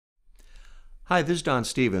Hi, this is Don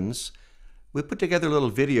Stevens. We put together a little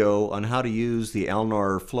video on how to use the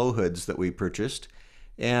Alnor flow hoods that we purchased,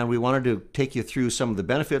 and we wanted to take you through some of the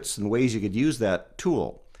benefits and ways you could use that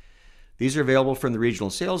tool. These are available from the regional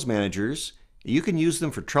sales managers. You can use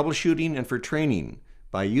them for troubleshooting and for training.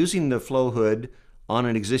 By using the flow hood on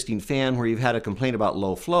an existing fan where you've had a complaint about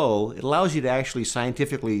low flow, it allows you to actually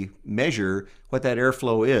scientifically measure what that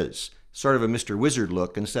airflow is. Sort of a Mr. Wizard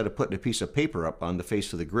look instead of putting a piece of paper up on the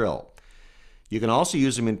face of the grill. You can also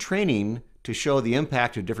use them in training to show the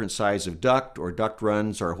impact of different sizes of duct or duct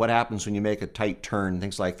runs or what happens when you make a tight turn,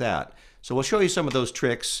 things like that. So we'll show you some of those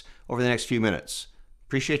tricks over the next few minutes.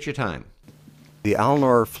 Appreciate your time. The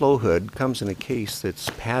Alnor flow hood comes in a case that's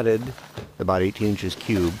padded about 18 inches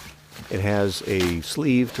cube. It has a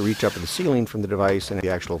sleeve to reach up to the ceiling from the device and the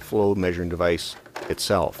actual flow measuring device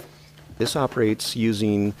itself. This operates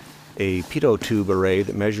using a pitot tube array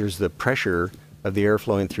that measures the pressure of the air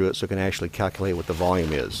flowing through it so it can actually calculate what the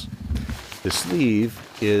volume is. The sleeve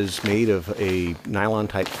is made of a nylon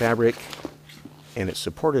type fabric and it's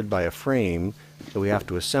supported by a frame that we have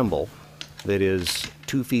to assemble that is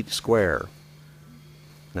 2 feet square.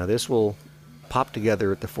 Now this will pop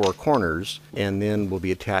together at the 4 corners and then will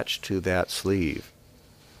be attached to that sleeve.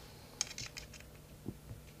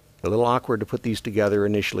 A little awkward to put these together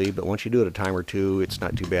initially, but once you do it a time or two, it's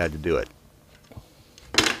not too bad to do it.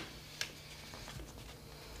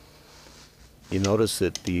 You notice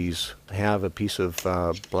that these have a piece of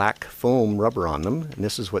black foam rubber on them, and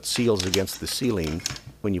this is what seals against the ceiling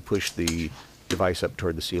when you push the device up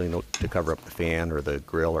toward the ceiling to cover up the fan or the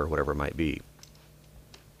grill or whatever it might be.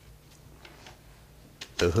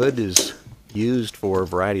 The hood is used for a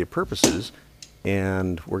variety of purposes,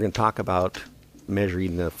 and we're going to talk about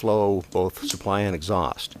measuring the flow, both supply and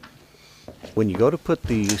exhaust. When you go to put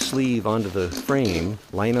the sleeve onto the frame,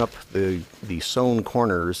 line up the sewn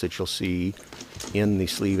corners that you'll see in the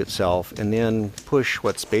sleeve itself, and then push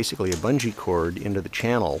what's basically a bungee cord into the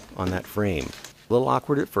channel on that frame. A little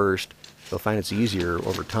awkward at first, you'll find it's easier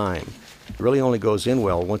over time. It really only goes in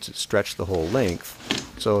well once it's stretched the whole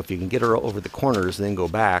length, so if you can get her over the corners and then go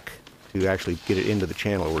back to actually get it into the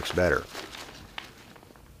channel, it works better.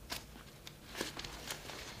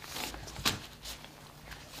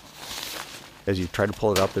 As you try to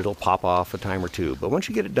pull it up, it'll pop off a time or two. But once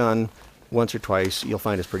you get it done once or twice, you'll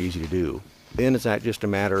find it's pretty easy to do. Then it's not just a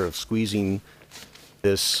matter of squeezing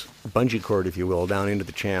this bungee cord, if you will, down into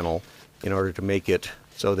the channel in order to make it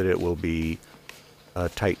so that it will be a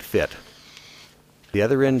tight fit. The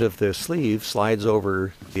other end of the sleeve slides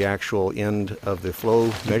over the actual end of the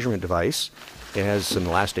flow measurement device. It has some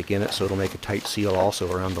elastic in it, so it'll make a tight seal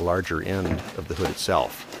also around the larger end of the hood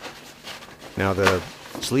itself. Now the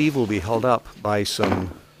sleeve will be held up by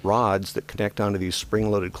some rods that connect onto these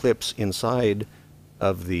spring-loaded clips inside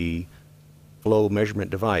of the flow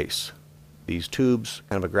measurement device. These tubes,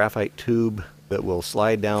 kind of a graphite tube that will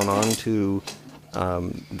slide down onto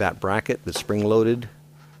that bracket that's spring-loaded.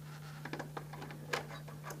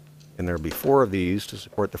 And there will be 4 of these to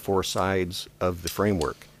support the 4 sides of the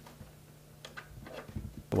framework.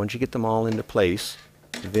 Once you get them all into place,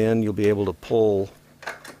 then you'll be able to pull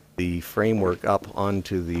the framework up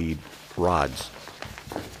onto the rods.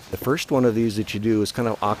 The first one of these that you do is kind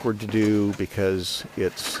of awkward to do because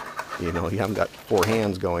it's, you haven't got 4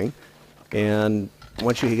 hands going. And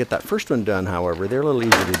once you get that first one done, however, they're a little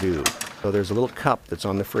easier to do. So there's a little cup that's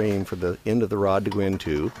on the frame for the end of the rod to go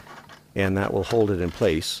into, and that will hold it in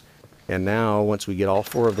place. And now, once we get all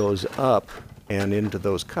 4 of those up and into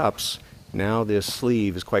those cups, now this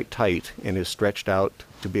sleeve is quite tight and is stretched out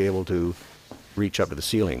to be able to reach up to the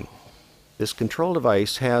ceiling. This control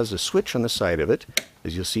device has a switch on the side of it.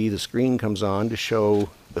 As you'll see, the screen comes on to show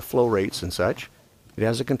the flow rates and such. It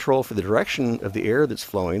has a control for the direction of the air that's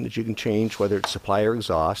flowing that you can change whether it's supply or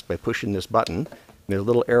exhaust by pushing this button. And there's a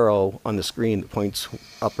little arrow on the screen that points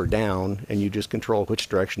up or down, and you just control which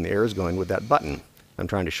direction the air is going with that button. I'm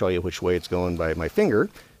trying to show you which way it's going by my finger.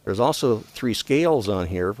 There's also 3 scales on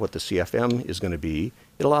here of what the CFM is going to be.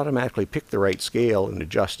 It'll automatically pick the right scale and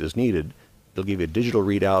adjust as needed. It'll give you a digital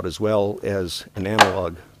readout as well as an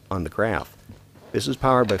analog on the graph. This is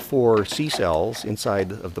powered by 4 C-cells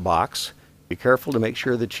inside of the box. Be careful to make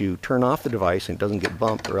sure that you turn off the device and it doesn't get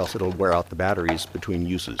bumped, or else it'll wear out the batteries between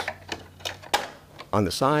uses. On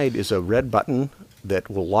the side is a red button that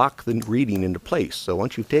will lock the reading into place. So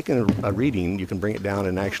once you've taken a reading, you can bring it down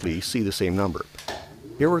and actually see the same number.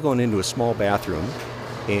 Here we're going into a small bathroom,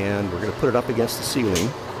 and we're going to put it up against the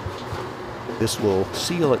ceiling. This will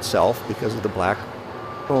seal itself because of the black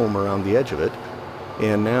foam around the edge of it.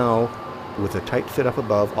 And now, with a tight fit up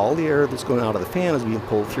above, all the air that's going out of the fan is being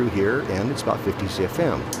pulled through here, and it's about 50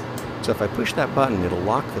 CFM. So if I push that button, it'll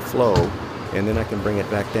lock the flow, and then I can bring it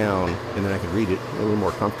back down, and then I can read it a little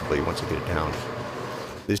more comfortably once I get it down.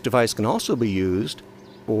 This device can also be used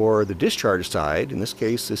for the discharge side. In this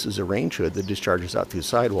case, this is a range hood that discharges out through the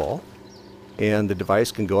sidewall. And the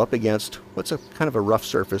device can go up against what's a kind of a rough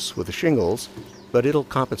surface with the shingles, but it'll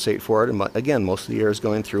compensate for it. And again, most of the air is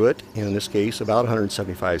going through it, and in this case, about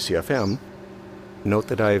 175 CFM. Note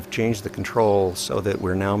that I've changed the control so that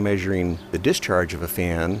we're now measuring the discharge of a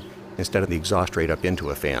fan instead of the exhaust rate up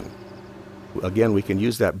into a fan. Again, we can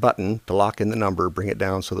use that button to lock in the number, bring it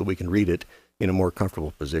down so that we can read it in a more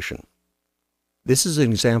comfortable position. This is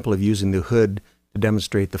an example of using the hood to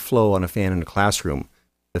demonstrate the flow on a fan in a classroom.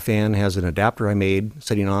 The fan has an adapter I made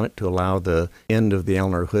sitting on it to allow the end of the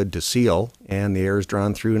Alnor hood to seal, and the air is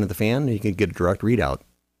drawn through into the fan, and you can get a direct readout.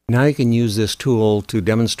 Now you can use this tool to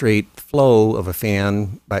demonstrate the flow of a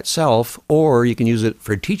fan by itself, or you can use it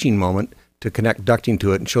for a teaching moment to connect ducting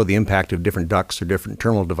to it and show the impact of different ducts or different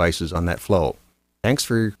terminal devices on that flow. Thanks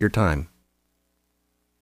for your time.